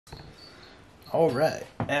Alright,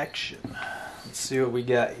 action. Let's see what we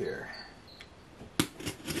got here.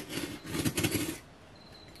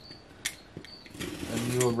 A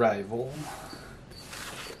new arrival.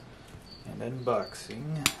 And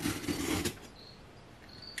unboxing.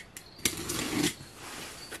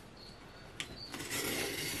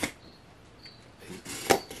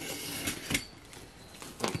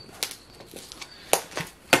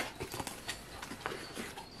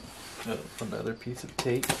 Oh, another piece of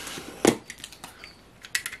tape.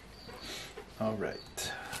 All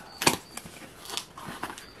right.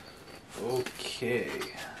 Okay.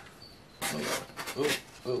 Oh,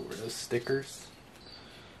 were those stickers?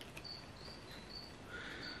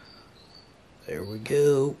 There we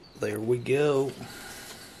go. There we go.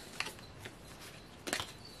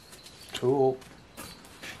 Cool.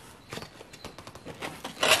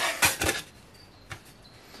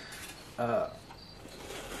 A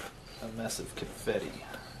mess of confetti.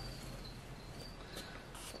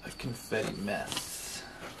 A confetti mess.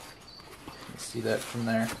 Can you see that from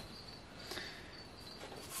there?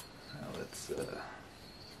 Now let's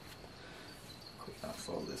clean off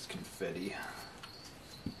all this confetti.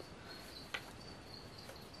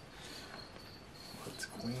 Let's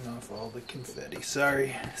clean off all the confetti.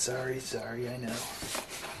 Sorry, I know.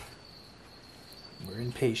 We're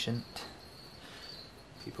impatient.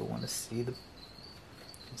 People want to see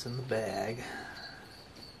what's in the bag.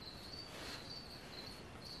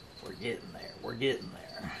 We're getting there. We're getting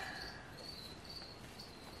there.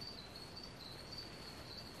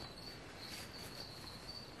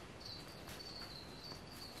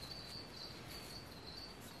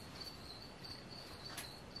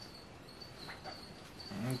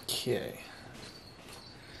 Okay.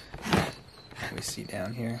 Can we see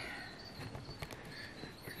down here?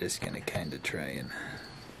 We're just going to kind of try and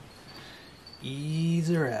ease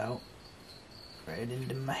her out right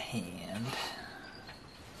into my hand.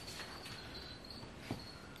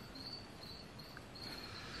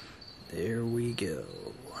 There we go.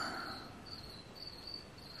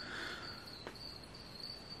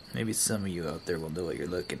 Maybe some of you out there will know what you're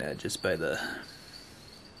looking at just by the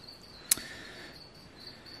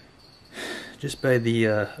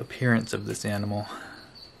appearance of this animal.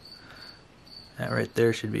 That right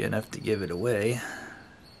there should be enough to give it away.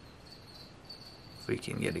 If we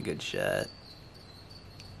can get a good shot.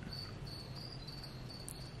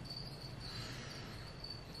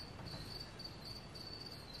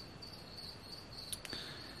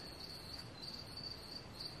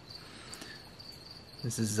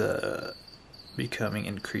 This is becoming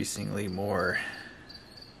increasingly more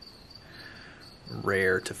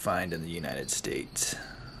rare to find in the United States.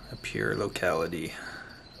 A pure locality,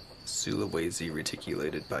 Sulawesi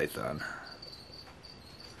reticulated python.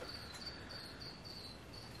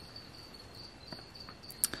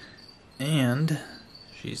 And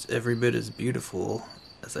she's every bit as beautiful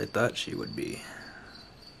as I thought she would be.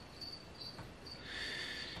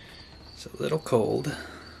 It's a little cold.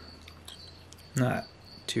 Not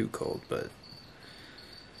too cold, but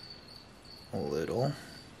a little.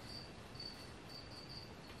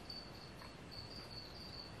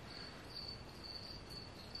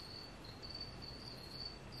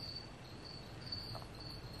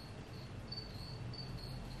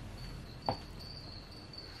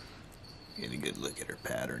 Get a good look at her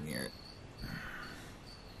pattern here.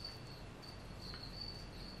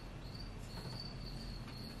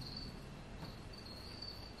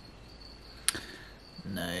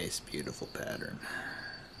 Nice, beautiful pattern.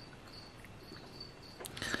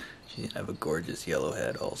 She's gonna have a gorgeous yellow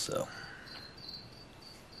head also.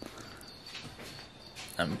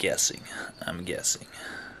 I'm guessing.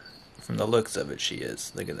 From the looks of it, she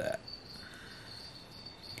is. Look at that.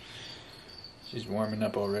 She's warming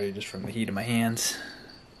up already just from the heat of my hands.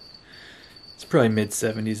 It's probably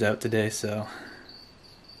mid-70s out today, so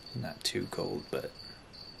not too cold, but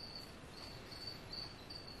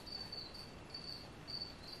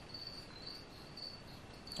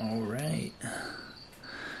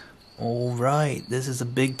Alright, this is a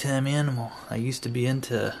big time animal. I used to be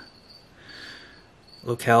into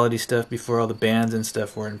locality stuff before all the bans and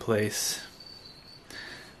stuff were in place.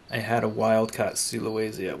 I had a wild-caught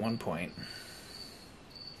Sulawesi at one point.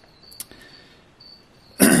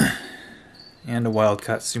 And a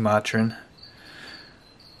wild-caught Sumatran.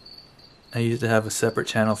 I used to have a separate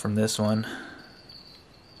channel from this one,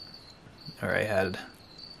 where I had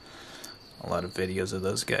a lot of videos of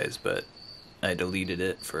those guys, but I deleted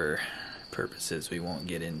it for purposes we won't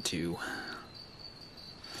get into.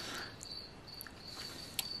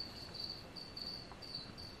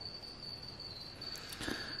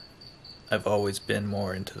 I've always been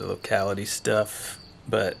more into the locality stuff,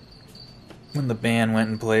 but when the ban went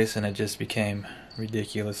in place and it just became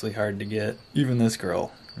ridiculously hard to get. Even this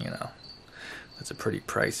girl, you know, that's a pretty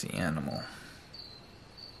pricey animal.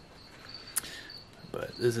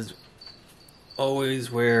 But this is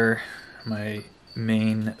always where my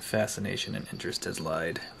main fascination and interest has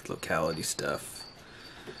lied, with locality stuff.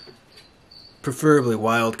 Preferably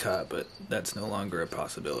wild caught, but that's no longer a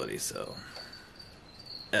possibility, so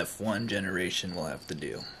F1 generation will have to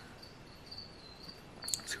do.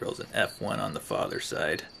 This girl's an F1 on the father's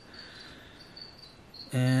side.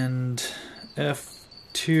 And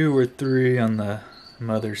F2 or 3 on the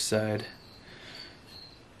mother's side.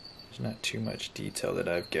 There's not too much detail that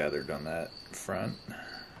I've gathered on that front.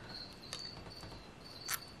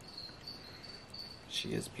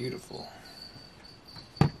 She is beautiful.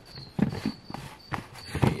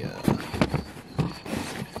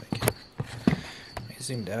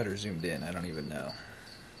 Zoomed out or zoomed in, I don't even know.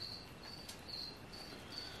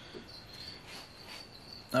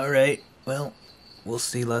 Alright, well, we'll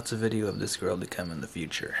see lots of video of this girl to come in the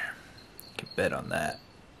future. You can bet on that.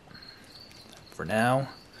 For now,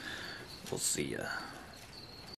 we'll see ya.